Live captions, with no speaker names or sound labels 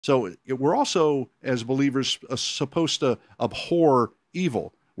So we're also, as believers, supposed to abhor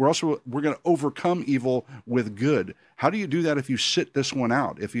evil. We're going to overcome evil with good. How do you do that if you sit this one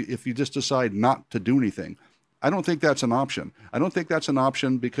out? If you just decide not to do anything? I don't think that's an option. I don't think that's an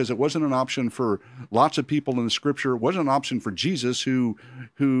option because it wasn't an option for lots of people in the Scripture. It wasn't an option for Jesus, and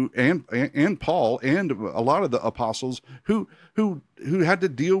Paul and a lot of the apostles who had to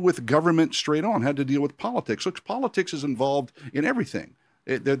deal with government straight on, had to deal with politics. Look, politics is involved in everything.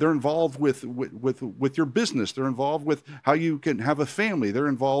 They're involved with your business. They're involved with how you can have a family. They're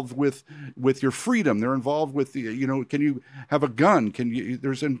involved with your freedom. They're involved with can you have a gun?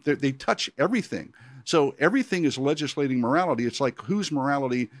 They touch everything. So everything is legislating morality. It's like, whose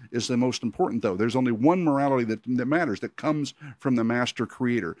morality is the most important, though? There's only one morality that matters, that comes from the master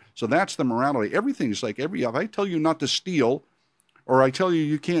creator. So that's the morality. Everything is like, if I tell you not to steal, or I tell you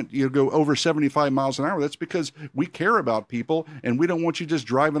you can't go over 75 miles an hour, that's because we care about people and we don't want you just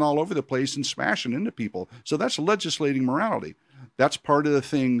driving all over the place and smashing into people. So that's legislating morality. That's part of the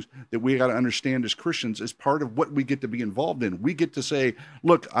things that we got to understand as Christians, is part of what we get to be involved in. We get to say,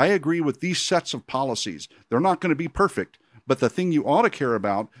 look, I agree with these sets of policies. They're not going to be perfect, but the thing you ought to care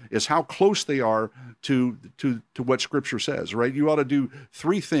about is how close they are to what Scripture says, right? You ought to do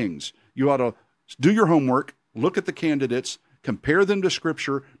three things. You ought to do your homework, look at the candidates, compare them to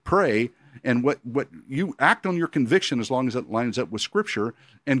Scripture, pray, and what you act on your conviction as long as it lines up with Scripture,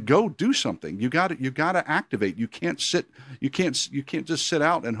 and go do something. You got to activate. You can't just sit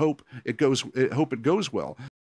out and hope it goes well.